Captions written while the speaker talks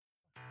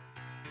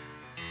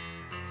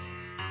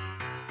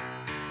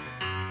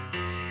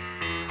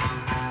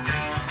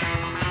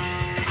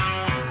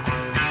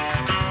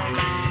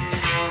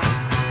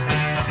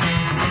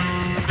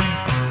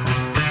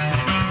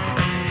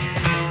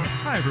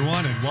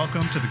everyone, and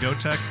welcome to the Go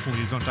Tech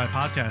Please Don't Die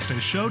podcast,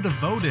 a show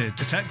devoted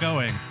to tech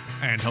going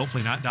and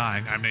hopefully not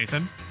dying. I'm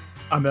Nathan.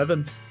 I'm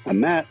Evan. I'm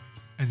Matt.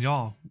 And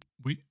y'all,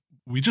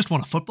 we just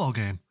won a football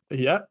game.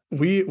 Yeah,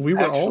 we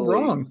were all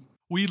wrong.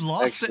 We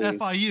lost to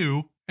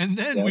FIU, and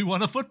then we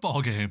won a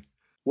football game.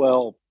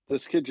 Well,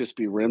 this could just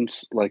be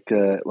rims, like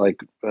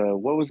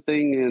what was the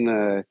thing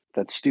in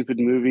that stupid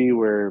movie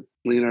where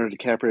Leonardo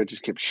DiCaprio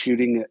just kept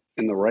shooting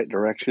in the right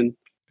direction?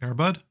 Air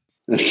Bud?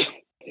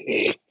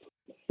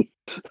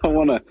 I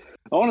want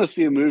to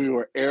see a movie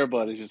where Air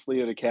Bud is just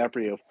Leo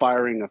DiCaprio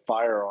firing a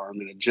firearm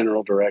in a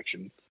general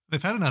direction.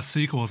 They've had enough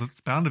sequels. It's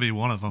bound to be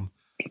one of them.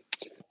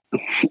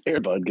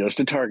 Air Bud goes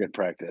to target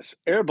practice.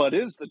 Air Bud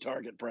is the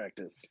target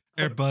practice.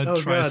 Air Bud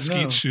tries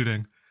skeet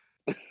shooting.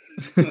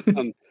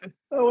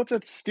 What's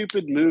that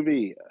stupid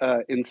movie?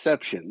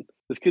 Inception.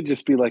 This could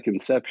just be like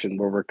Inception,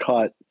 where we're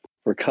caught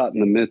in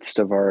the midst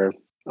of our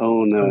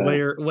own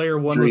layer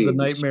one dreams. Was a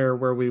nightmare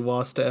where we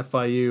lost to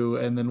FIU,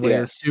 and then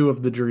layer two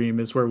of the dream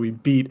is where we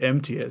beat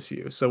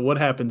MTSU. So what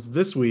happens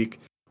this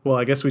week? Well,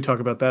 I guess we talk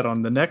about that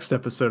on the next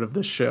episode of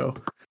this show.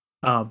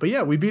 But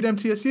yeah, we beat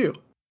MTSU.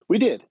 We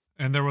did.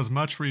 And there was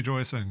much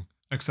rejoicing,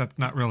 except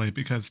not really,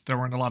 because there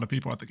weren't a lot of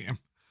people at the game.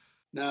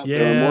 No,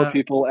 there were more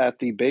people at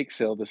the bake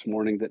sale this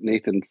morning that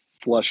Nathan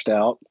flushed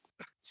out.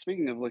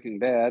 Speaking of looking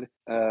bad,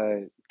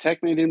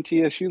 Tech made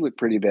MTSU look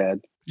pretty bad.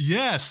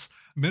 Yes.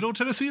 Middle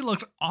Tennessee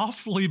looked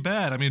awfully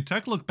bad. I mean,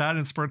 Tech looked bad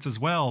in spurts as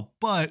well,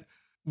 but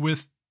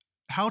with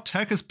how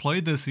Tech has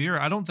played this year,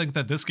 I don't think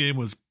that this game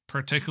was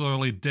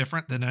particularly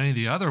different than any of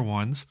the other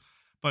ones,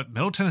 but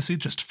Middle Tennessee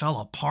just fell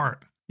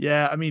apart.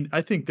 Yeah, I mean,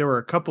 I think there were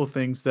a couple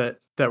things that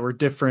were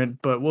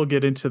different, but we'll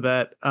get into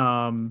that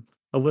a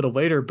little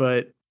later.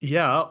 But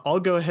yeah, I'll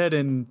go ahead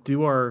and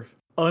do our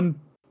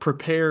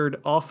unprepared,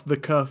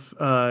 off-the-cuff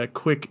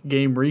quick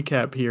game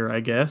recap here, I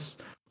guess.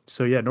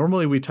 So yeah,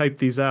 normally we type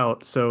these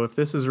out. So if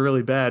this is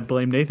really bad,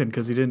 blame Nathan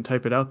because he didn't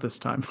type it out this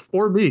time.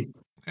 Or me.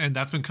 And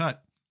that's been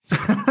cut.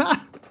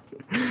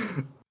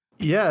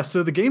 Yeah,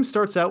 so the game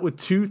starts out with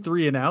 2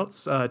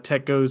 3-and-outs.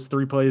 Tech goes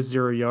 3 plays,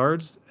 0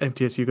 yards.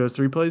 MTSU goes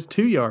 3 plays,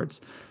 2 yards.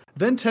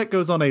 Then Tech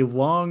goes on a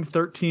long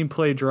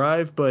 13-play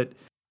drive, but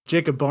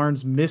Jacob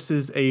Barnes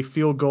misses a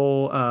field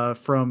goal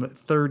from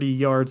 30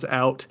 yards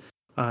out.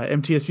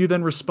 MTSU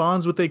then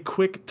responds with a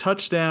quick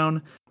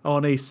touchdown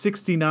on a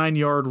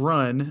 69-yard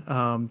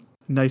run.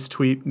 Nice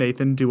tweet,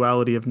 Nathan.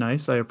 Duality of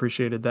nice. I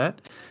appreciated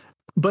that.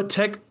 But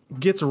Tech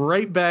gets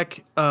right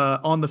back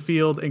on the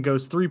field and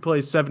goes 3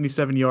 plays,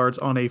 77 yards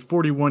on a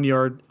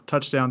 41-yard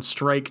touchdown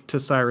strike to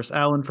Cyrus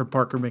Allen from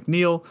Parker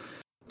McNeil.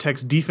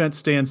 Tech's defense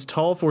stands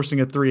tall, forcing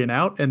a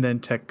 3-and-out, and then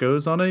Tech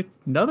goes on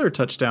another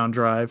touchdown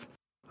drive,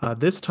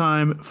 this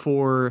time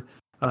for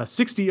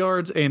 60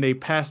 yards and a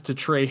pass to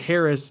Trey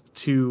Harris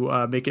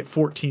to make it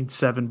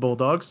 14-7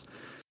 Bulldogs.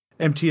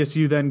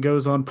 MTSU then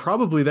goes on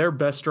probably their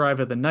best drive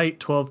of the night,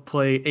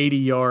 12-play,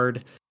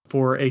 80-yard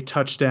for a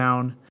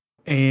touchdown.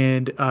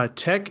 And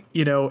Tech,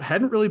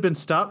 hadn't really been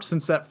stopped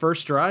since that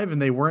first drive,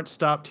 and they weren't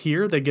stopped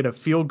here. They get a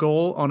field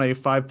goal on a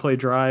 5-play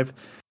drive.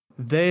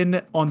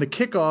 Then on the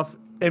kickoff,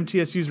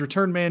 MTSU's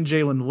return man,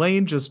 Jalen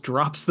Lane, just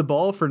drops the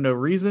ball for no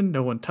reason.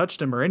 No one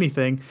touched him or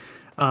anything.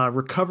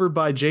 Recovered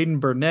by Jaden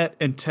Burnett,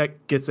 and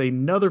Tech gets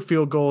another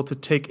field goal to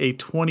take a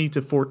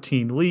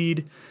 20-14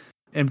 lead.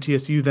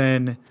 MTSU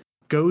then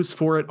goes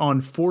for it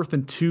on 4th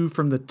and 2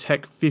 from the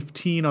Tech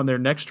 15 on their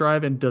next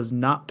drive and does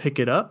not pick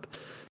it up.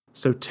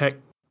 So Tech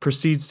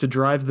proceeds to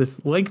drive the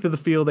length of the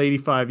field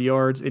 85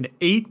 yards in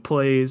 8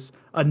 plays,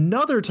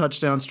 another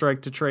touchdown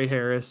strike to Trey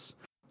Harris.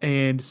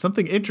 And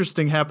something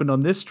interesting happened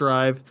on this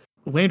drive.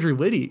 Landry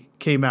Liddy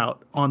came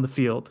out on the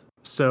field.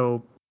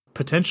 So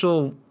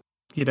potential,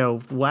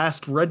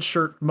 last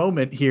redshirt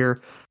moment here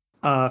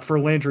for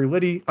Landry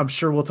Liddy. I'm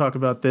sure we'll talk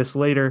about this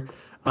later.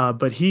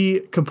 But he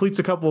completes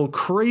a couple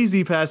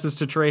crazy passes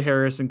to Trey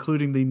Harris,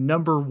 including the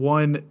number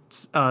 1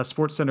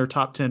 SportsCenter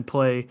top 10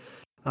 play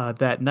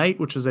that night,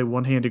 which was a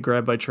one-handed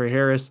grab by Trey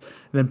Harris.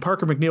 And then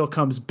Parker McNeil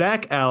comes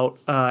back out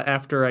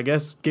after, I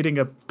guess, getting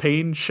a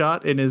pain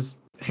shot in his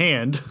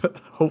hand,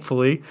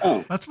 hopefully.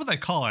 Oh, that's what they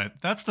call it.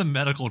 That's the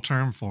medical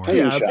term for it.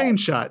 Yeah, a pain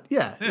shot.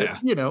 Yeah.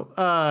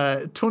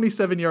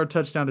 27-yard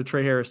touchdown to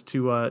Trey Harris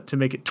to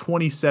make it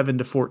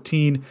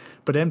 27-14.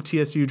 But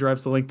MTSU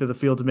drives the length of the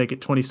field to make it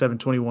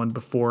 27-21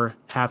 before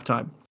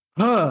halftime.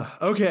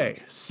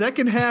 Okay.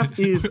 Second half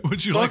is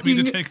Would you like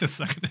me to take the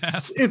second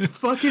half? It's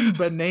fucking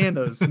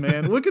bananas,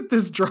 man. Look at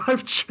this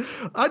drive.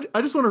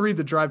 I just want to read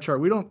the drive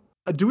chart.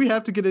 Do we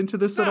have to get into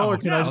this at all? Or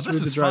can I just read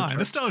the drive chart?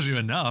 This tells you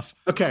enough.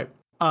 Okay.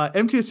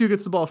 MTSU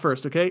gets the ball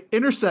first, okay?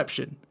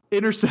 Interception,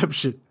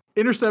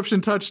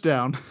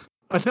 touchdown,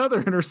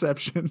 another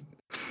interception.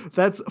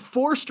 That's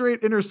 4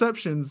 straight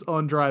interceptions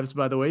on drives,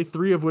 by the way,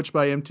 3 of which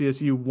by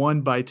MTSU,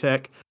 1 by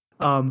Tech.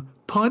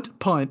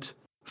 Punt,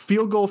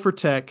 field goal for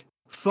Tech,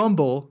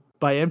 fumble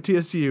by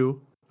MTSU.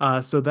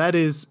 So that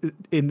is,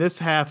 in this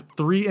half,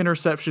 3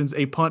 interceptions,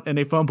 a punt, and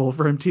a fumble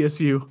for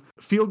MTSU.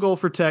 Field goal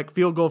for Tech,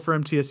 field goal for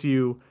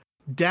MTSU.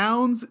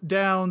 Downs,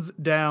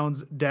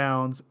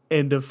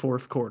 end of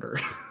fourth quarter.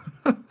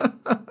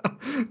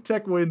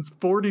 Tech wins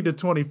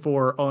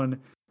 40-24 on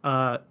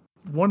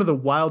one of the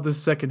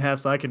wildest second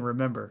halves I can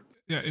remember.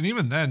 Yeah, and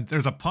even then,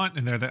 there's a punt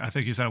in there that I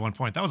think you said at one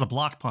point. That was a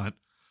blocked punt.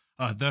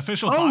 The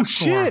official Oh, box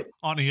score shit!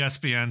 on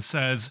ESPN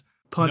says,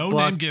 Punt no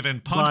blocked name given,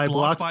 punt by,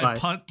 blocked blocked by, by.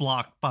 punt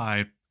blocked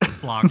by,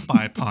 blocked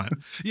by punt.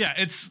 Yeah,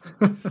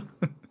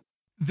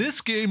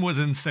 this game was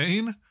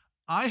insane.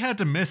 I had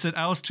to miss it.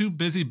 I was too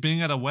busy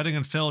being at a wedding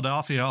in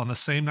Philadelphia on the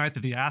same night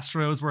that the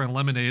Astros were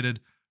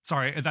eliminated.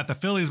 Sorry, that the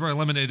Phillies were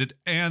eliminated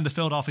and the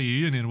Philadelphia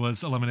Union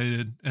was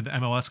eliminated in the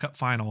MLS Cup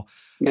final.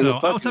 Man, so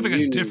I was having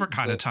a different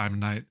kind of time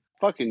tonight.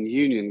 Fucking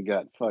Union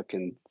got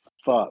fucking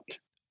fucked.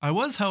 I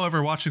was,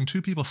 however, watching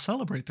two people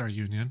celebrate their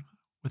union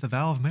with a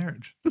vow of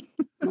marriage.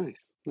 Nice.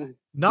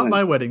 Not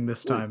my wedding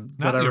this time,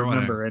 Not that I your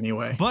remember wedding.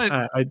 anyway.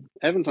 But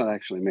Evan's not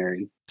actually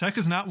married. Tech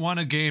has not won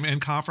a game in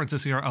conference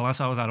this year unless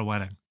I was at a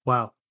wedding.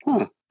 Wow.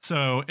 Huh.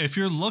 So if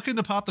you're looking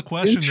to pop the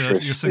question to your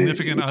Interesting.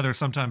 significant other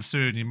sometime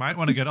soon, you might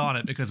want to get on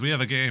it because we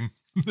have a game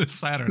this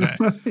Saturday.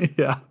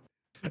 Yeah.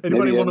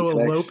 Anybody Maybe want to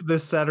Evan's elope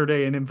this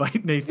Saturday and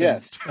invite Nathan?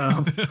 Yes.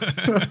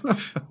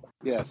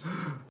 Yes.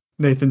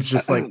 Nathan's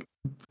just like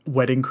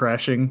wedding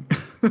crashing,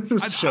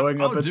 just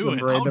showing up I'll at do some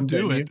it. random I'll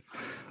do venue it.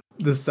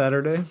 this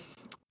Saturday.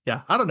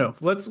 Yeah, I don't know.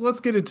 Let's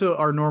get into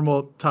our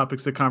normal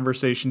topics of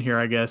conversation here,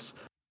 I guess.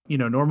 You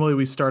know, normally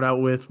we start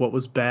out with what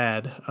was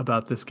bad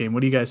about this game.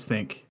 What do you guys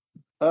think?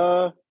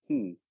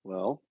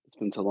 Well, it's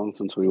been so long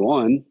since we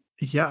won.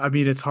 Yeah, I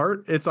mean, it's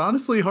hard. It's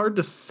honestly hard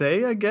to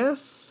say, I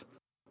guess.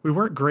 We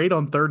weren't great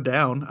on third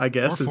down, I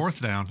guess. Or fourth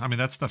down. I mean,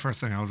 that's the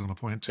first thing I was going to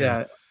point to.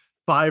 Yeah,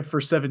 5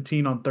 for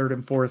 17 on third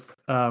and fourth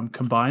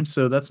combined.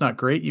 So that's not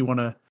great. You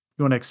want to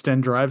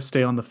extend drives,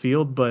 stay on the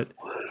field, but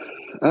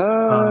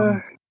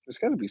there's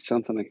got to be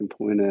something I can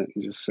point at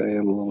and just say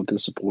I'm a little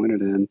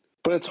disappointed in.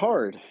 But it's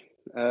hard.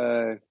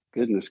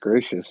 Goodness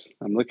gracious.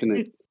 I'm looking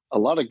at a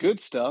lot of good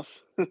stuff.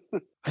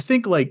 I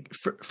think like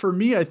for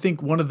me, I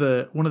think one of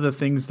the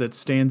things that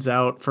stands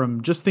out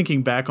from just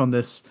thinking back on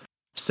this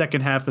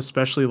second half,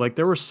 especially, like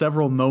there were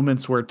several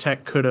moments where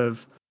Tech could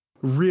have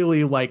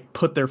really like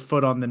put their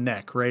foot on the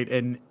neck, right?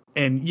 And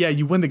yeah,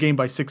 you win the game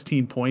by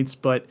 16 points,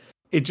 but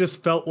it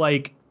just felt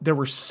like there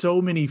were so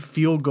many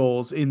field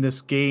goals in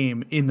this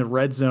game in the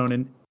red zone.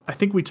 And I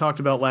think we talked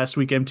about last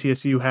week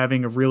MTSU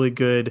having a really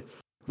good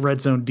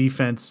red zone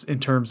defense in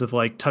terms of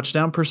like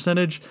touchdown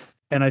percentage.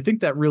 And I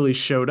think that really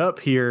showed up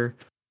here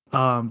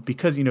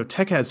because, you know,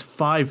 Tech has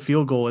 5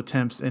 field goal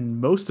attempts and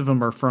most of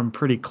them are from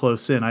pretty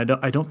close in. I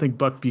don't think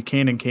Buck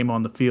Buchanan came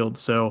on the field.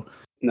 So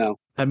no,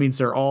 that means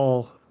they're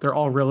all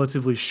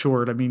relatively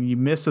short. I mean, you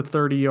miss a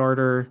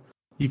 30-yarder,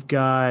 you've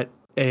got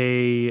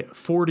a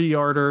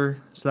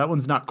 40-yarder. So that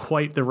one's not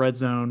quite the red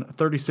zone, a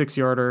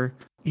 36-yarder,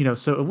 you know,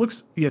 so it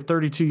looks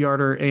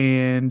 32-yarder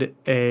and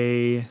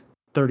a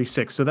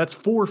 36. So that's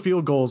 4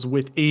 field goals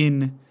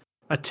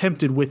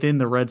attempted within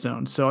the red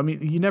zone. So, I mean,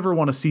 you never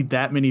want to see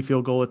that many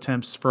field goal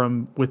attempts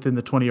from within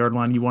the 20-yard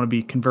line. You want to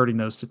be converting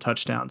those to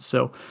touchdowns.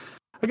 So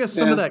I guess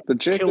some of that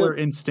killer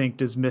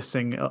instinct is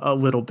missing a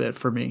little bit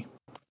for me.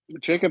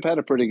 Jacob had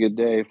a pretty good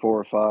day, 4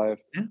 or 5.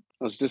 Yeah.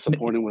 I was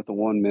disappointed with the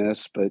one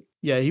miss, but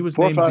yeah, he was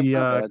named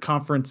the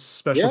conference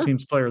special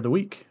teams player of the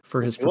week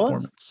for his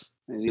performance.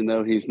 And even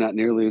though he's not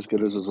nearly as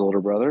good as his older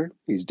brother,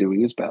 he's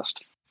doing his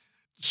best.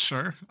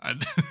 Sure.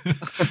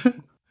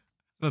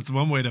 That's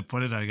one way to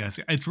put it, I guess.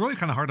 It's really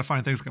kind of hard to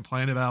find things to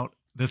complain about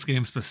this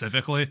game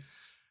specifically.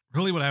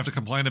 Really what I have to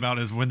complain about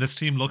is when this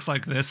team looks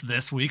like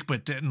this week,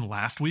 but didn't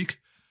last week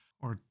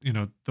or, you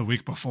know, the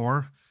week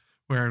before,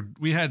 where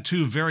we had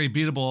 2 very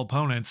beatable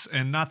opponents.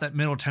 And not that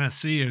Middle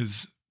Tennessee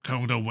is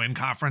going to win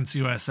Conference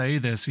USA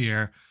this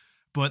year,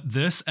 but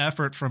this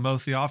effort from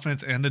both the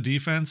offense and the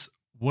defense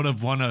would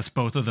have won us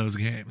both of those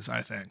games,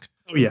 I think.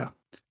 Oh, yeah.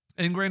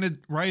 And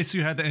granted, Rice,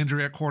 you had the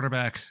injury at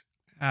quarterback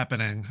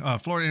happening.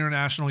 Florida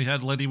International, you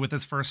had Liddy with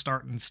his first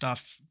start and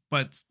stuff,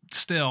 but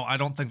still, I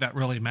don't think that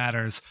really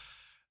matters.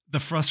 The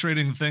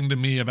frustrating thing to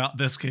me about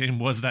this game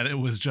was that it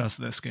was just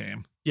this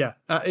game. Yeah,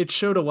 it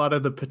showed a lot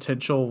of the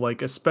potential,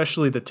 like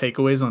especially the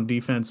takeaways on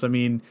defense. I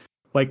mean,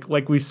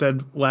 like we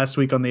said last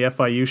week on the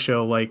FIU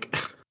show, like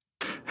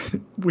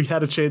we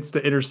had a chance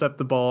to intercept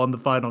the ball on the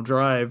final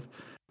drive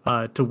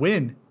to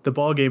win the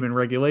ball game in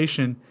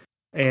regulation.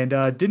 And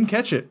didn't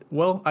catch it.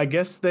 Well, I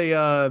guess they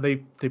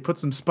put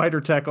some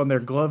spider tack on their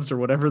gloves or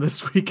whatever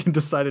this week and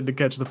decided to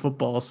catch the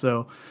football.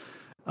 So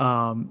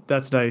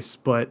that's nice.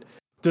 But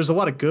there's a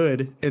lot of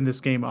good in this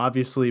game,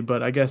 obviously.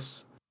 But I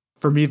guess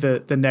for me,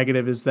 the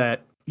negative is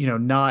that, you know,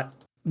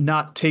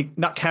 not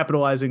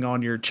capitalizing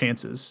on your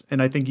chances.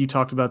 And I think you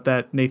talked about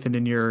that, Nathan,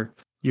 in your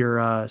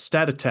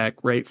stat attack,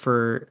 right?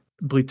 For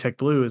Bleed Tech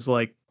Blue is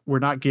like we're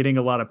not getting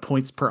a lot of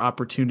points per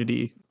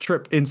opportunity.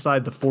 Trip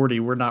inside the 40,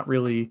 we're not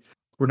really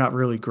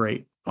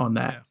great on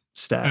that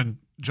stat. And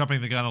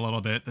jumping the gun a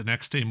little bit, the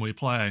next team we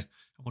play, and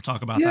we'll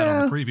talk about that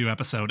on the preview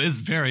episode, is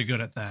very good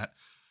at that.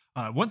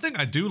 One thing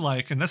I do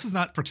like, and this is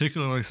not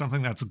particularly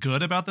something that's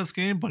good about this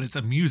game, but it's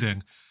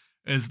amusing,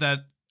 is that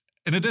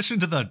in addition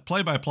to the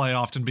play-by-play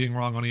often being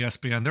wrong on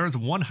ESPN, there is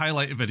one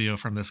highlight video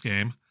from this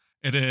game,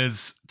 It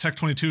is Tech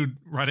 22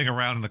 riding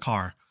around in the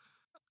car.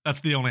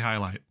 That's the only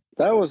highlight.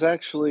 That is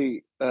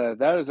actually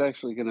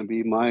going to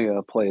be my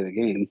play of the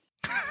game.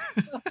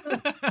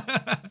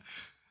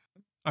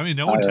 I mean,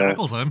 no one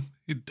tackles him.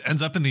 He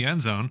ends up in the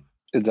end zone.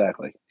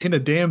 Exactly. In a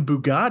damn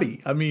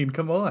Bugatti. I mean,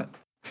 come on.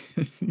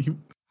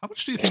 How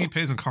much do you think he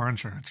pays in car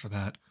insurance for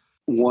that?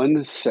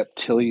 $1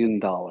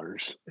 septillion.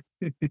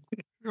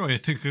 Really, I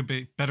think it could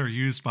be better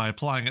used by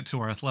applying it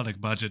to our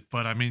athletic budget.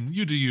 But I mean,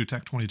 you do you,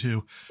 Tech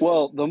 22.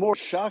 Well, the more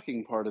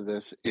shocking part of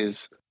this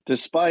is,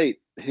 despite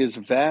his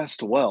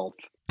vast wealth,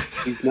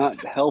 he's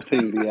not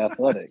helping the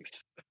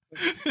athletics.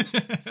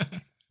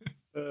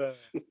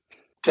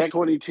 Tech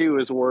 22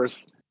 is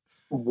worth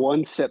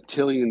 $1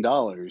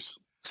 septillion.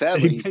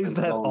 Sadly, he pays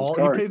that all.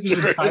 He pays his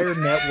entire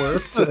net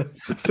worth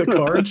to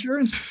car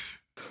insurance.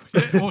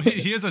 Well,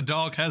 he is a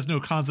dog, has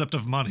no concept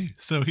of money,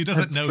 so he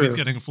doesn't know he's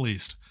getting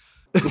fleeced.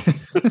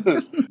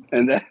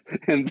 and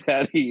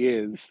that he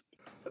is.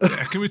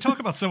 Yeah, can we talk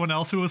about someone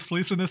else who was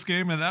fleeced in this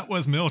game? And that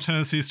was Middle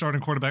Tennessee starting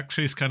quarterback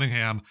Chase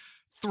Cunningham.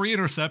 3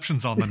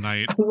 interceptions on the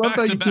night. I love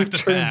how you keep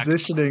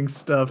transitioning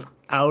stuff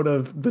out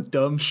of the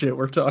dumb shit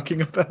we're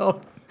talking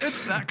about.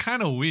 It's that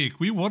kind of week.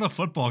 We won a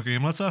football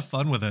game. Let's have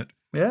fun with it.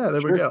 Yeah,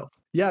 there we go.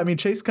 Yeah, I mean,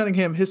 Chase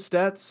Cunningham, his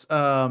stats,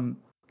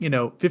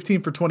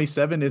 15 for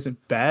 27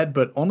 isn't bad,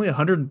 but only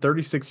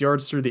 136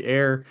 yards through the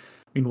air.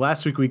 I mean,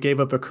 last week we gave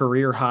up a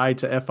career high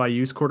to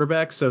FIU's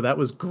quarterback, so that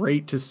was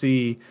great to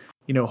see,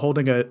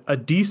 holding a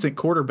decent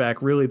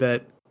quarterback, really,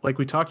 that, like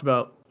we talked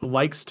about,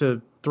 likes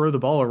to throw the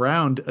ball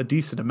around a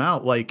decent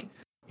amount,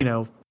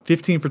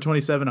 15 for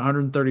 27,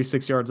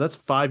 136 yards. That's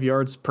 5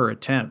 yards per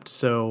attempt.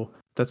 So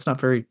that's not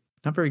very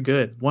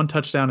good. 1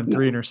 touchdown and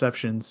 3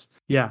 interceptions.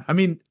 Yeah. I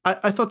mean,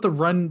 I thought the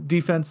run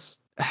defense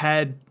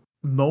had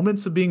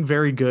moments of being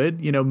very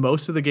good.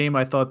 Most of the game,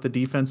 I thought the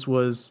defense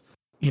was,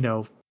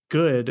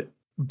 good,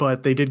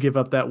 but they did give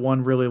up that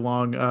one really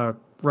long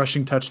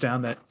rushing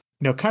touchdown that,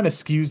 kind of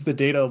skews the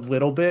data a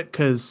little bit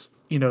because,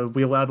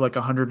 we allowed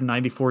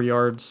 194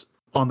 yards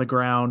on the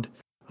ground,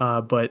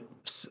 but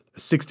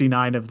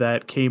 69 of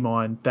that came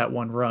on that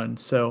one run.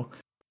 So,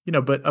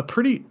 but a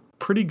pretty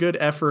good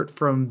effort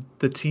from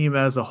the team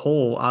as a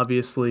whole,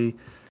 obviously.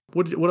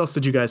 What else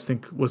did you guys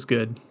think was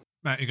good?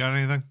 Matt, you got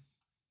anything?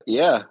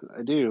 Yeah,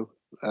 I do.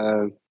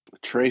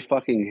 Trey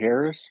fucking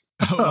Harris.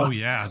 Oh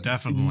yeah,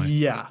 definitely.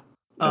 Yeah.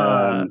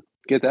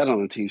 Get that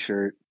on a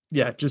t-shirt.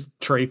 Yeah, just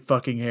Trey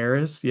fucking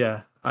Harris.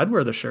 Yeah, I'd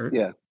wear the shirt.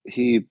 Yeah,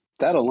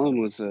 that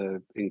alone was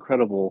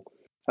incredible.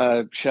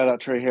 Shout out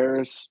Trey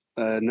Harris,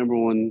 number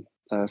 1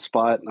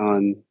 spot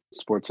on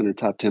SportsCenter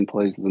top 10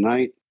 plays of the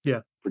night. Yeah,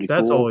 pretty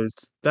cool.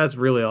 That's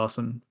really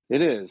awesome.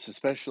 It is,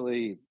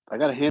 especially I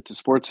got to hand to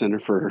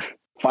SportsCenter for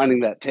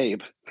finding that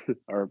tape,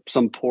 or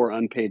some poor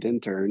unpaid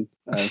intern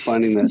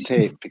finding that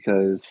tape,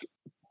 because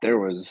there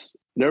was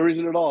no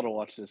reason at all to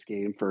watch this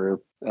game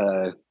for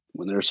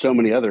when there are so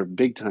many other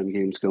big time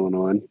games going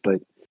on.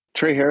 But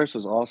Trey Harris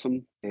was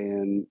awesome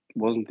and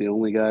wasn't the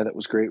only guy that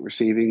was great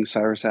receiving.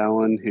 Cyrus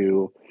Allen,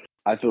 who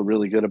I feel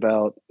really good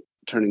about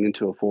turning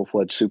into a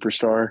full-fledged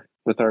superstar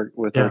with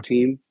our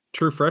team.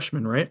 True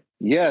freshman, right?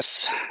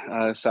 Yes.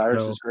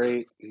 Cyrus is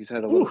great. He's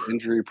had a little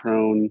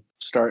injury-prone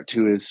start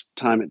to his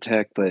time at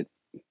Tech, but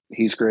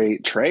he's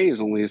great. Trey is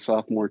only a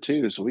sophomore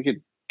too, so we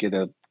could get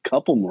a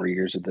couple more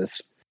years of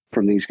this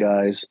from these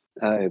guys.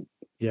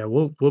 Yeah,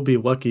 we'll be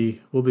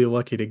lucky. We'll be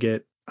lucky to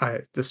get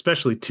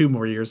especially 2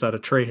 more years out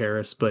of Trey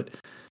Harris. But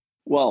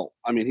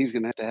I mean, he's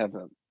going to have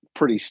a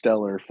pretty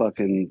stellar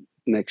fucking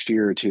next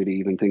year or two to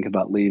even think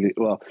about leaving.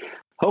 Well,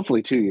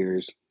 hopefully 2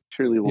 years.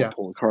 Surely won't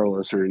pull a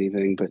Carlos or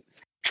anything. But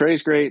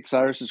Trey's great.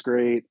 Cyrus is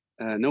great.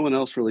 No one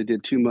else really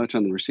did too much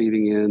on the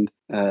receiving end.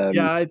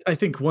 I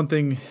think one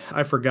thing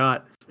I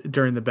forgot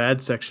during the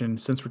bad section,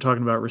 since we're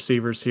talking about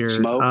receivers here,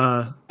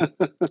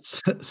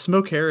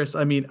 Smoke Harris.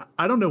 I mean,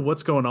 I don't know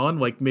what's going on.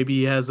 Maybe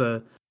he has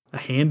a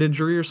hand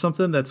injury or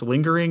something that's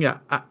lingering.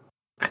 I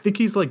think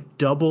he's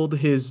doubled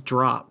his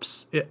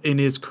drops in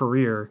his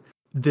career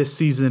this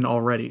season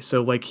already.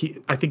 So I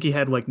think he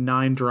had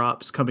 9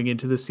 drops coming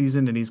into the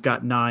season, and he's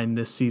got 9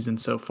 this season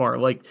so far.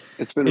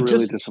 It's been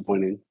really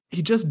disappointing.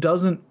 He just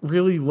doesn't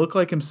really look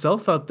like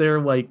himself out there.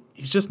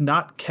 He's just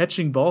not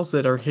catching balls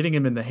that are hitting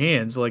him in the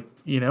hands.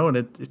 And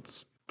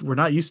it's we're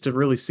not used to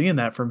really seeing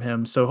that from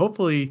him. So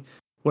hopefully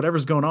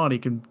whatever's going on, he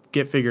can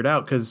get figured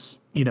out.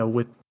 Cause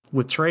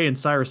with Trey and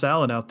Cyrus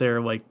Allen out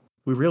there, we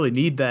really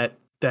need that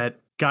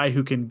guy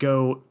who can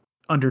go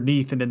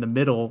underneath and in the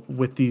middle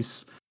with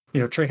these,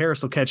 Trey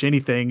Harris will catch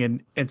anything,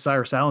 and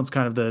Cyrus Allen's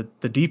kind of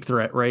the deep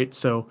threat, right?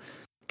 So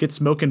get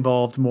Smoke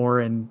involved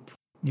more, and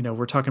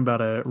we're talking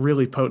about a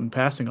really potent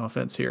passing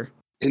offense here.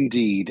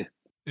 Indeed.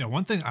 Yeah,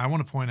 one thing I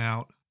want to point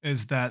out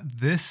is that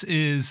this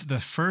is the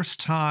first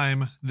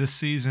time this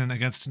season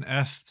against an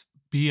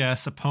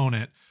FBS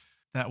opponent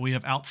that we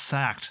have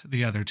outsacked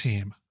the other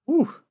team.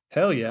 Ooh,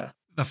 hell yeah.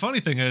 The funny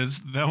thing is,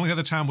 the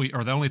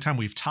only time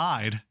we've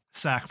tied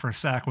sack for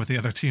sack with the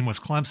other team was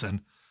Clemson.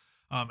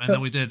 And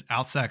then we did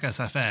outsack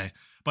SFA.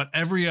 But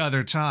every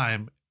other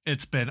time,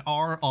 it's been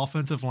our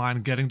offensive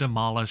line getting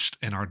demolished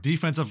and our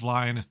defensive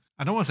line.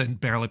 I don't want to say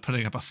barely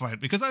putting up a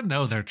fight because I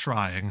know they're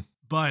trying,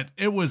 but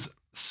it was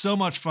so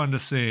much fun to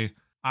see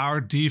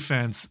our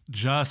defense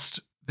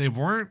they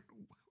weren't,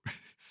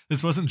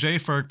 this wasn't Jay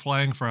Ferg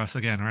playing for us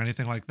again or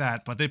anything like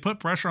that, but they put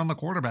pressure on the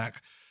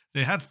quarterback.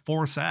 They had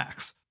 4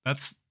 sacks.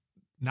 That's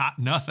not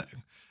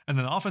nothing. And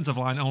then the offensive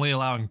line only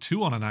allowing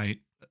 2 on a night,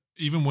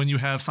 even when you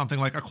have something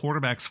like a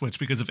quarterback switch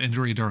because of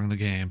injury during the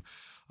game,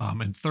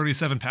 and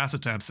 37 pass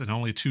attempts and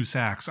only 2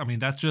 sacks. I mean,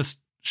 that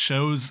just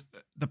shows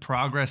the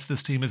progress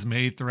this team has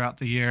made throughout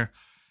the year.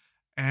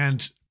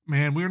 And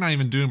man, we're not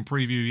even doing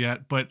preview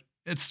yet, but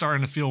it's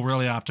starting to feel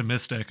really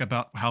optimistic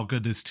about how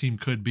good this team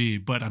could be.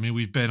 But I mean,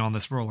 we've been on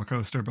this roller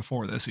coaster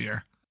before this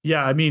year.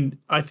 Yeah, I mean,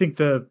 I think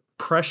the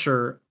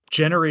pressure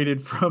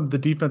generated from the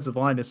defensive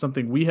line is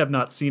something we have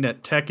not seen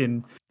at Tech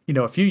in,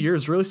 a few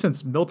years, really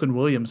since Milton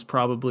Williams.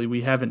 Probably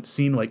we haven't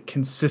seen like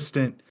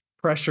consistent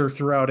pressure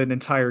throughout an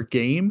entire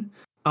game.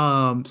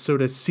 So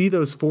to see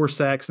those 4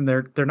 sacks, and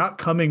they're not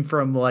coming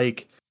from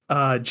like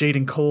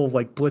Jaden Cole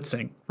like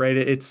blitzing, right?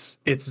 It's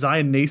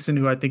Zion Nason,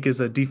 who I think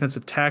is a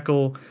defensive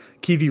tackle,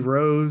 Kiwi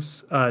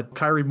Rose,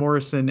 Kyrie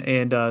Morrison,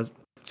 and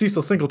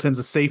Cecil Singleton's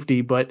a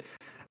safety, but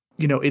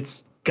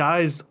it's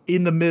guys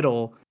in the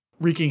middle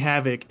wreaking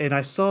havoc. And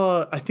I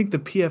think the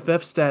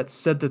PFF stats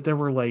said that there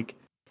were like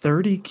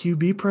 30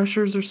 QB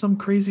pressures or some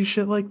crazy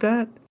shit like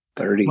that.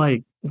 30.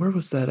 Like, where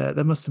was that at?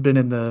 That must have been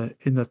in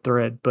the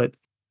thread. But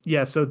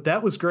yeah, so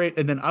that was great.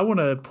 And then I want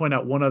to point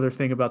out one other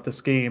thing about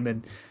this game.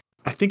 And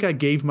I think I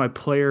gave my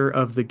player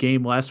of the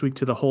game last week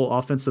to the whole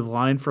offensive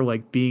line for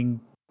like being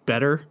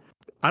better.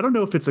 I don't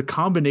know if it's a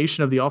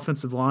combination of the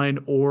offensive line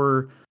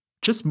or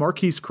just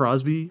Marquise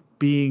Crosby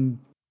being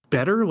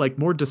better, like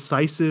more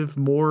decisive,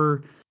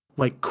 more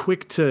like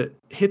quick to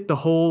hit the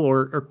hole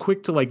or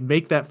quick to like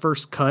make that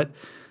first cut.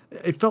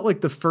 It felt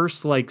like the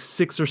first like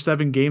 6 or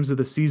 7 games of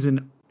the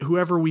season,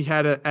 whoever we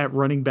had at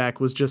running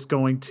back was just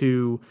going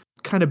to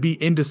kind of be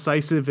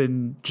indecisive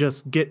and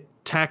just get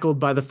tackled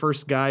by the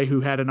first guy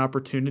who had an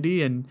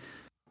opportunity. And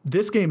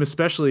this game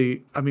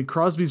especially, I mean,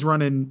 Crosby's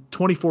running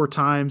 24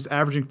 times,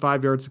 averaging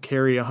 5 yards a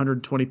carry,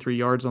 123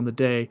 yards on the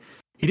day.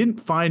 He didn't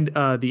find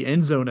the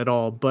end zone at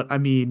all, but I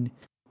mean,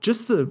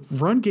 just the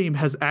run game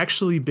has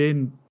actually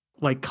been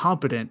like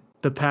competent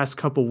the past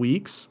couple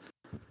weeks.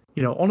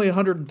 Only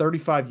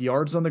 135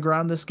 yards on the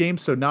ground this game,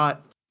 so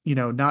not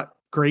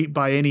great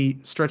by any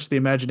stretch of the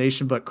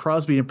imagination, but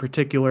Crosby in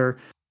particular,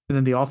 and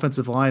then the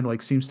offensive line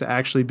like seems to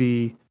actually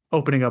be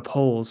opening up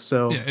holes.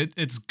 So yeah,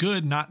 it's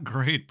good, not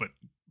great, but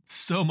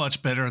so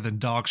much better than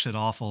dog shit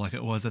awful like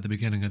it was at the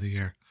beginning of the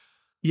year.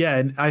 Yeah,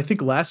 and I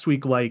think last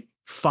week like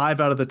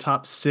 5 out of the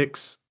top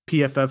 6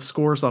 PFF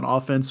scores on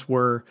offense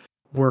were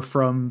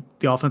from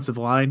the offensive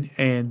line,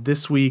 and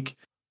this week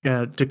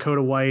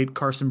Dakota White,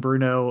 Carson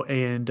Bruno,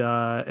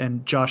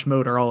 and Josh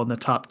Mote are all in the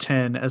top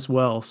 10 as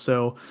well.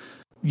 So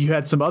you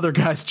had some other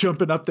guys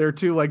jumping up there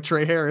too, like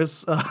Trey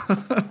Harris.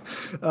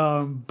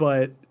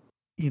 But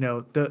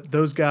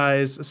those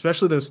guys,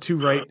 especially those two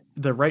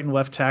the right and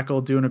left tackle,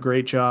 doing a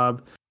great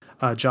job.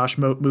 Josh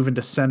Mote moving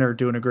to center,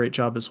 doing a great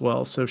job as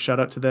well. So shout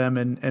out to them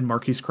and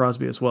Marquise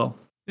Crosby as well.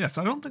 Yes,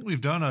 I don't think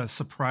we've done a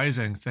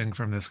surprising thing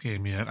from this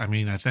game yet. I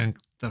mean, I think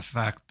the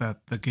fact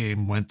that the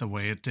game went the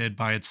way it did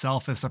by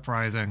itself is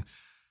surprising,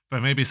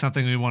 but maybe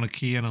something we want to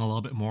key in a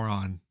little bit more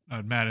on.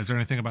 Matt, is there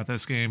anything about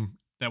this game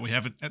that we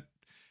haven't at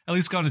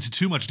least gone into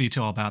too much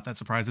detail about that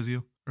surprises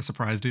you or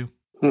surprised you?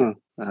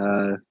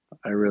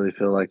 I really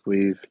feel like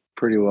we've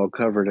pretty well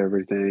covered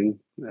everything.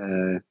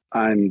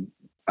 I'm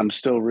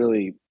still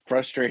really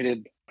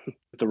frustrated with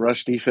the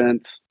rush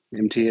defense.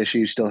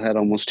 MTSU still had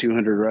almost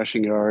 200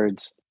 rushing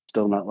yards.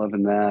 Still not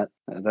loving that.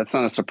 That's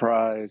not a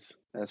surprise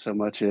as so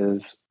much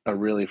as a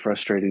really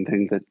frustrating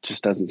thing that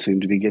just doesn't seem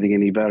to be getting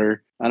any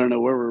better. I don't know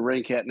where we're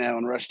ranked at now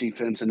in rush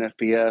defense and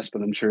FPS,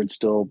 but I'm sure it's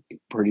still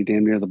pretty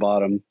damn near the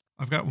bottom.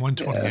 I've got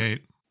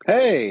 128. Yeah.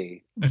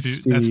 Hey!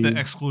 That's the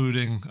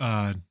excluding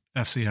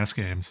FCS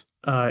games.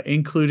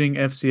 Including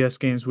FCS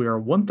games, we are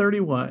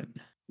 131,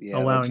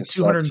 allowing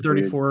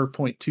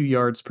 234.2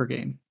 yards per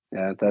game.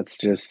 Yeah, that's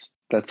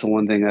the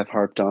one thing I've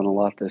harped on a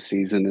lot this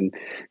season. And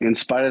in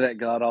spite of that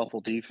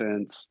god-awful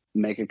defense,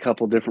 make a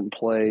couple different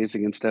plays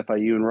against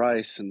FIU and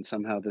Rice, and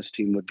somehow this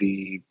team would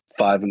be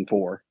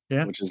 5-4,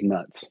 which is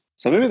nuts.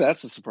 So maybe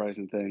that's the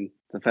surprising thing,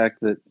 the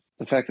fact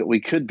that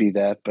we could be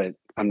that, but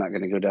I'm not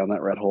going to go down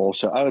that rat hole.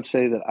 So I would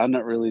say that I'm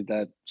not really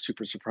that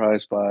super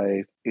surprised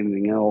by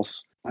anything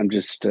else. I'm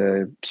just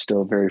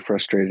still very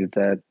frustrated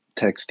that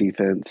Tech's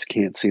defense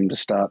can't seem to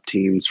stop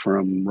teams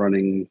from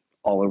running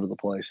all over the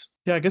place.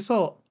 Yeah, I guess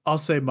I'll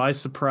say my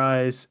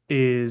surprise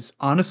is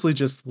honestly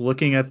just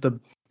looking at the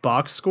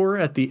box score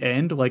at the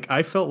end. Like,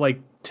 I felt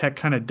like Tech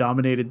kind of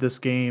dominated this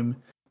game,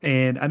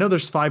 and I know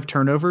there's 5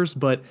 turnovers,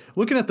 but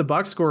looking at the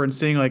box score and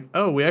seeing like,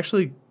 oh, we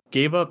actually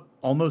gave up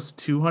almost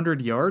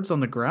 200 yards on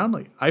the ground.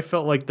 Like, I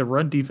felt like the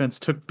run defense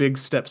took big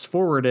steps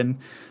forward, and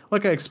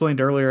like I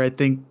explained earlier, I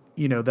think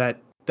that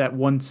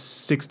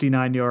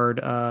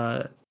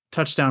 169-yard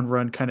touchdown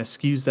run kind of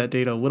skews that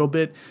data a little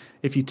bit.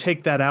 If you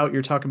take that out,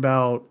 you're talking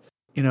about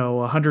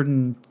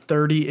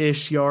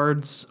 130-ish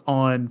yards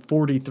on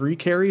 43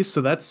 carries.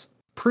 So that's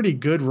pretty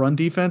good run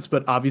defense,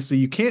 but obviously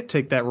you can't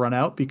take that run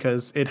out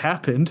because it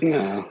happened.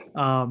 No.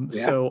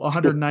 So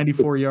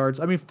 194 yards.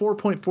 I mean,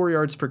 4.4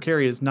 yards per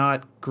carry is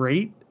not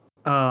great.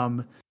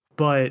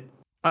 But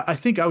I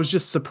think I was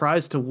just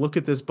surprised to look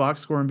at this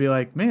box score and be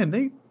like, man,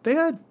 they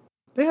had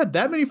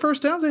that many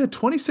first downs. They had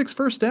 26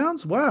 first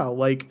downs. Wow.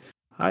 Like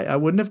I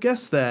wouldn't have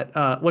guessed that.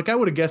 Like I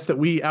would have guessed that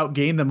we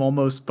outgained them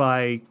almost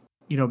by,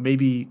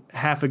 maybe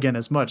half again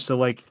as much. So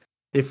like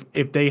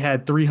if they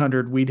had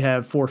 300, we'd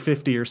have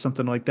 450 or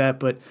something like that.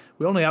 But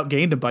we only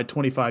outgained them by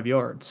 25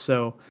 yards.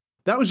 So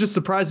that was just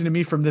surprising to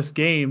me from this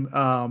game.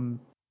 And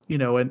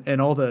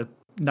all the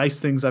nice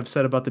things I've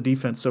said about the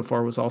defense so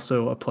far was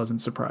also a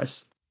pleasant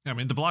surprise. Yeah, I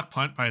mean, the block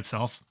punt by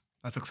itself,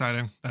 that's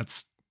exciting.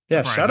 That's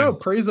surprising. Shout out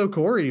Praise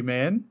O'Corey,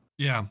 man.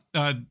 Yeah.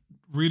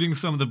 Reading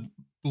some of the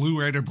Blue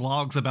Raider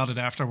blogs about it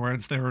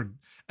afterwards,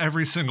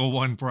 every single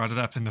one brought it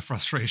up in the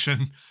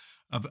frustration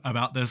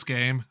about this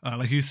game.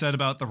 Like you said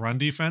about the run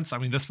defense, I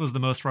mean, this was the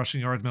most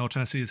rushing yards Middle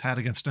Tennessee has had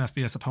against an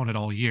FBS opponent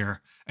all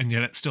year, and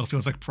yet it still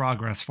feels like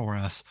progress for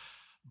us.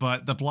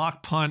 But the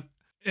block punt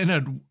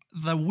in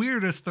the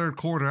weirdest third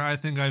quarter I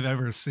think I've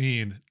ever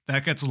seen,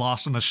 that gets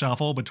lost in the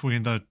shuffle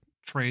between the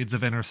trades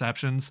of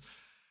interceptions.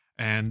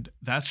 And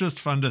that's just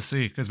fun to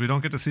see because we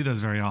don't get to see those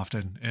very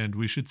often, and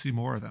we should see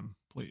more of them,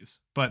 please.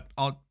 But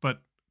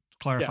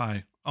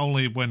clarify,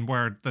 only when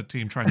we're the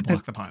team trying to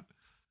block the punt.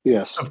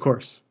 Yes. Of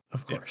course.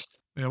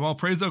 Yeah, well,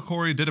 Praise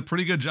O'Corey did a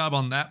pretty good job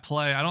on that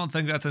play. I don't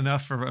think that's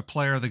enough for a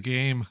player of the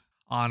game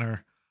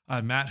honor.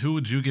 Matt, who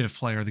would you give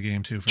player of the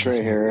game to for Trey this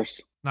one?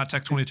 Harris. Not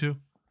Tech 22?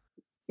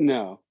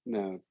 No.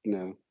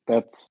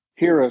 That's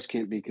heroes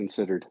can't be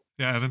considered.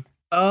 Yeah, Evan?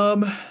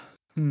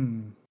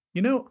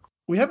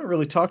 We haven't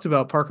really talked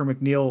about Parker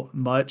McNeil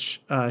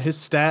much. His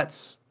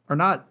stats are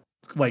not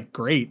like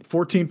great.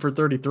 14 for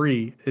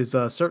 33 is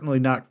certainly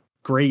not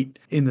great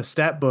in the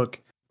stat book,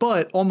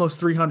 but almost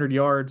 300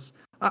 yards.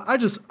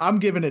 I'm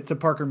giving it to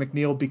Parker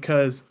McNeil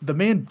because the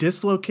man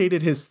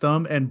dislocated his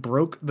thumb and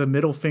broke the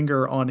middle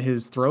finger on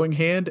his throwing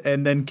hand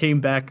and then came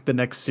back the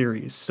next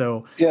series.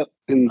 So yep,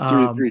 and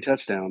threw 3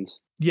 touchdowns.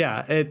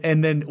 Yeah,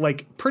 and then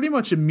like pretty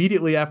much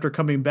immediately after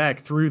coming back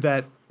threw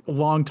that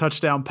long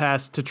touchdown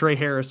pass to Trey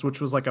Harris, which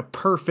was like a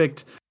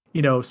perfect,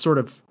 sort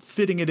of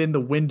fitting it in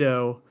the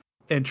window.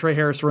 And Trey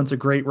Harris runs a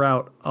great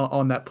route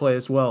on that play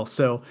as well.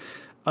 So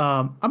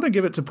I'm going to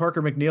give it to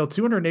Parker McNeil,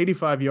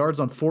 285 yards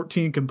on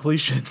 14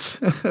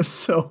 completions.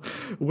 So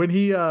when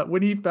he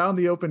found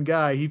the open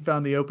guy, he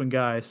found the open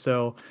guy.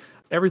 So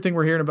everything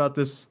we're hearing about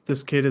this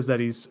kid is that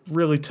he's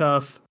really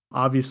tough.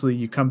 Obviously,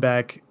 you come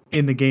back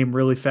in the game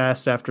really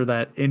fast after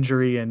that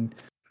injury. And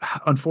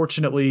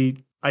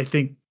unfortunately, I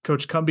think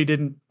Coach Cumbie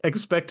didn't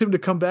expect him to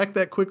come back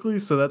that quickly.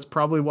 So that's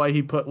probably why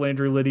he put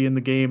Landry Liddy in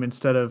the game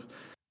instead of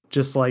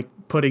just like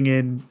putting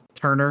in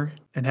Turner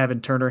and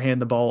having Turner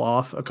hand the ball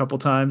off a couple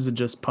times and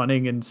just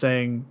punting and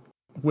saying,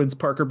 "When's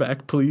Parker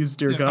back, please,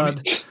 dear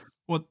God." I mean,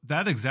 well,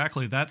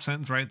 that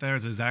sentence right there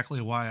is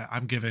exactly why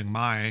I'm giving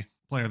my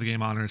player of the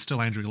game honors to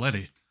Landry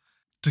Liddy.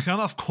 To come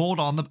off cold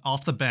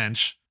off the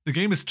bench, the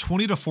game is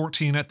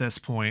 20-14 at this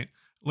point.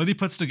 Liddy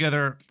puts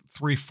together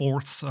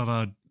 3/4 of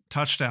a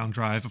touchdown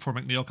drive before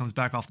McNeil comes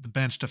back off the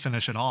bench to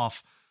finish it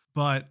off.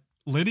 But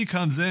Liddy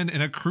comes in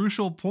a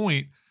crucial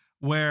point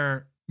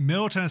where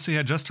Middle Tennessee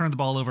had just turned the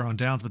ball over on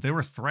downs, but they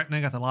were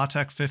threatening at the La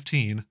Tech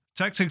 15.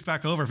 Tech takes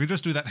back over. If you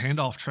just do that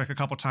handoff trick a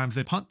couple times,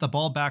 they punt the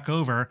ball back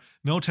over.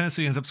 Middle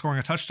Tennessee ends up scoring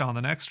a touchdown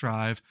the next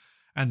drive.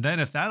 And then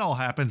if that all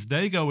happens,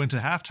 they go into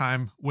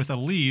halftime with a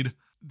lead.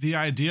 The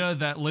idea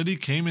that Liddy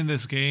came in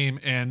this game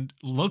and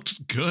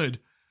looked good,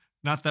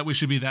 not that we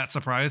should be that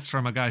surprised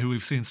from a guy who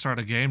we've seen start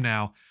a game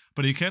now,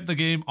 but he kept the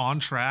game on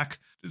track.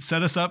 It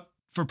set us up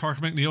for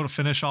Parker McNeil to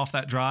finish off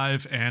that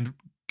drive and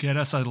get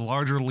us a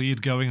larger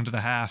lead going into the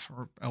half,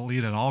 or a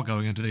lead at all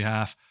going into the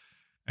half.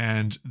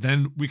 And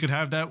then we could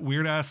have that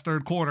weird ass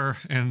third quarter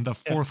and the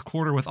fourth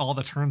quarter with all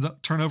the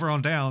turnover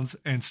on downs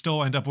and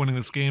still end up winning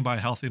this game by a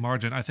healthy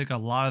margin. I think a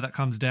lot of that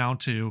comes down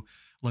to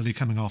Liddy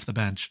coming off the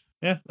bench.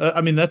 Yeah,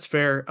 I mean, that's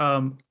fair.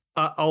 I'll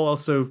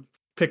also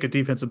pick a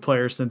defensive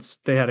player since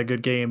they had a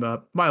good game.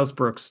 Miles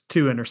Brooks,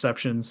 2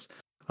 interceptions.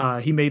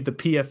 He made the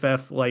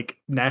PFF like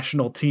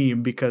national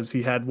team because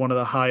he had one of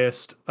the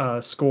highest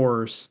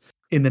scores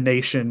in the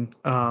nation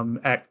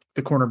at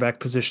the cornerback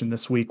position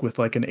this week with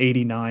like an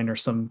 89 or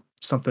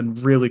something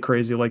really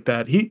crazy like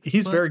that.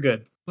 He's very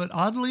good. But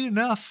oddly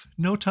enough,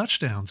 no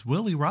touchdowns.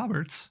 Willie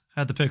Roberts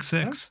had the pick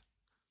 6.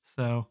 Yeah.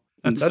 So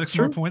that's 6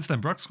 more points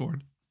than Brooks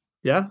scored.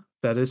 Yeah,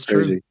 that is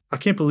true. I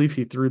can't believe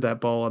he threw that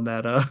ball on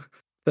that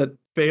that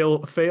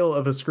fail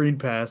of a screen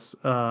pass.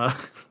 I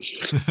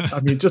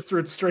mean, just threw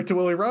it straight to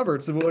Willie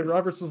Roberts, and Willie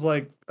Roberts was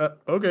like,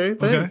 okay,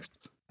 thanks.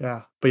 Okay.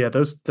 Yeah. But yeah,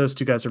 those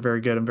 2 guys are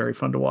very good and very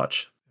fun to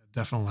watch.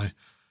 Definitely.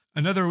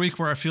 Another week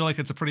where I feel like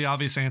it's a pretty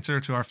obvious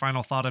answer to our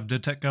final thought of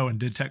did Tech go and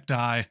did Tech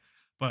die?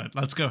 But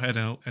let's go ahead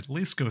and at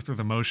least go through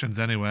the motions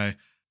anyway.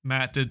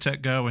 Matt, did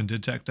Tech go and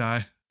did Tech die?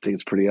 I think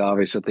it's pretty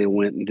obvious that they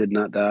went and did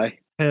not die.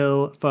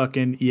 Hell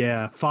fucking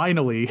yeah.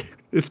 Finally.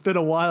 It's been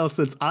a while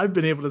since I've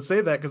been able to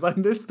say that because I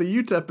missed the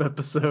UTEP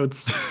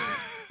episodes.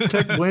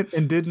 Tech went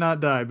and did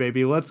not die,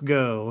 baby. Let's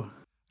go.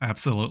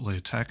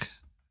 Absolutely. Tech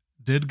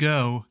did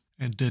go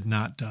and did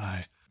not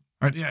die.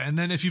 All right, yeah, and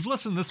then if you've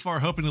listened this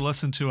far hoping to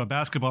listen to a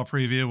basketball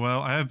preview,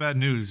 well, I have bad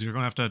news. You're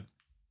going to have to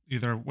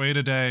either wait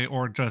a day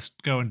or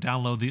just go and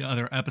download the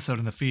other episode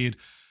in the feed.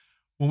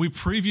 When we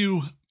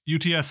preview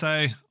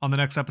UTSA on the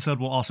next episode,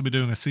 we'll also be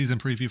doing a season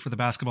preview for the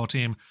basketball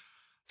team,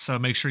 so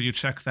make sure you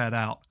check that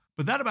out.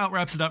 But that about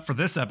wraps it up for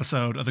this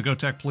episode of the Go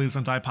Tech Please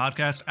Don't Die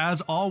podcast.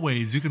 As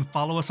always, you can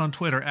follow us on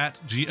Twitter at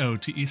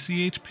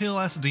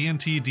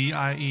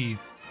GOTECHPLSDNTDIE,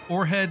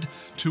 or head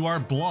to our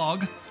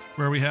blog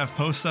where we have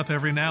posts up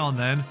every now and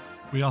then.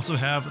 We also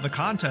have the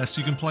contest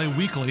you can play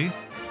weekly,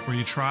 where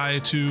you try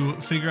to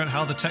figure out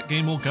how the Tech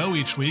game will go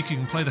each week. You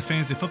can play the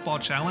Fantasy Football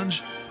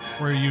Challenge,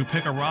 where you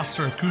pick a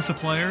roster of CUSA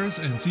players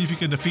and see if you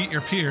can defeat your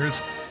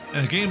peers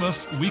in a game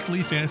of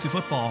weekly fantasy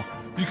football.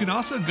 You can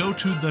also go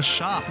to the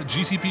shop,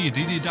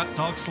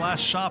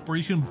 gtpdd.dog/shop, where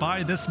you can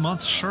buy this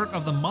month's shirt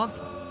of the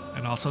month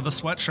and also the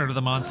sweatshirt of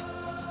the month.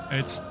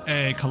 It's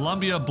a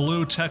Columbia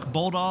Blue Tech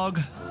Bulldog.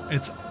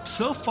 It's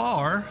so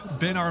far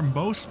been our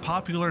most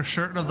popular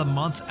shirt of the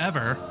month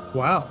ever.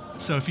 Wow.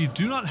 So if you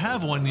do not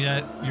have one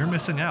yet, you're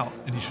missing out,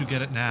 and you should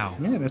get it now.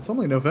 Man, it's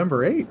only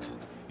November 8th.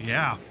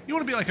 Yeah. You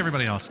want to be like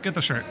everybody else. Get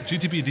the shirt,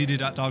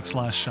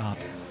 gtpdd.dog/shop.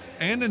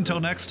 And until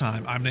next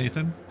time, I'm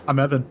Nathan. I'm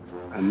Evan.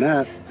 I'm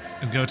Matt.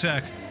 And Go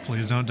Tech,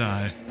 please don't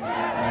die.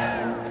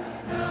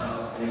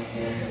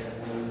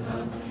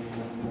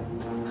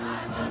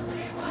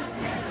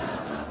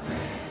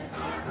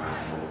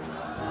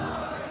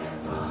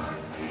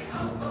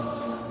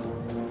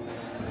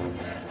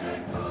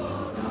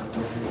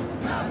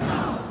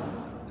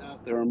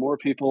 There are more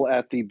people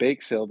at the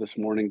bake sale this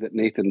morning that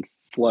Nathan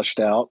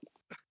flushed out.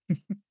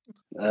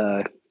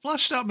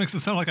 Flushed out makes it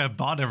sound like I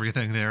bought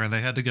everything there and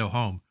they had to go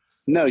home.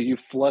 No, you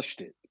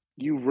flushed it.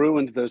 You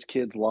ruined those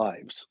kids'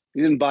 lives.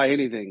 You didn't buy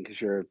anything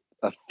because you're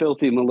a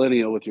filthy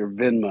millennial with your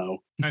Venmo.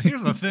 And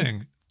here's the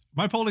thing.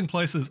 My polling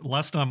place is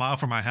less than a mile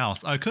from my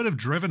house. I could have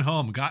driven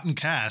home, gotten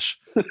cash,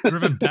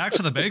 driven back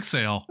to the bake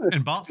sale,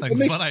 and bought things,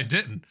 but I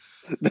didn't.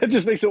 That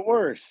just makes it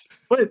worse.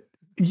 But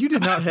you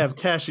did not have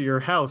cash at your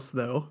house,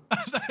 though.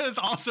 That is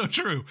also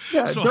true.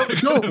 Yeah, So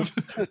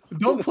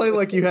don't play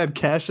like you had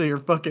cash at your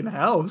fucking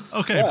house.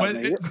 Okay, Yeah, but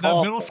man, you're the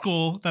awful. middle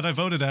school that I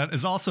voted at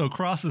is also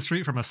across the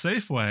street from a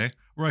Safeway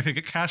where I could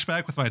get cash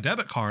back with my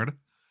debit card,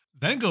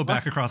 then go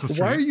back across the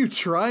street. Why are you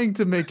trying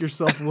to make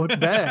yourself look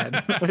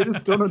bad? I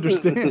just don't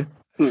understand.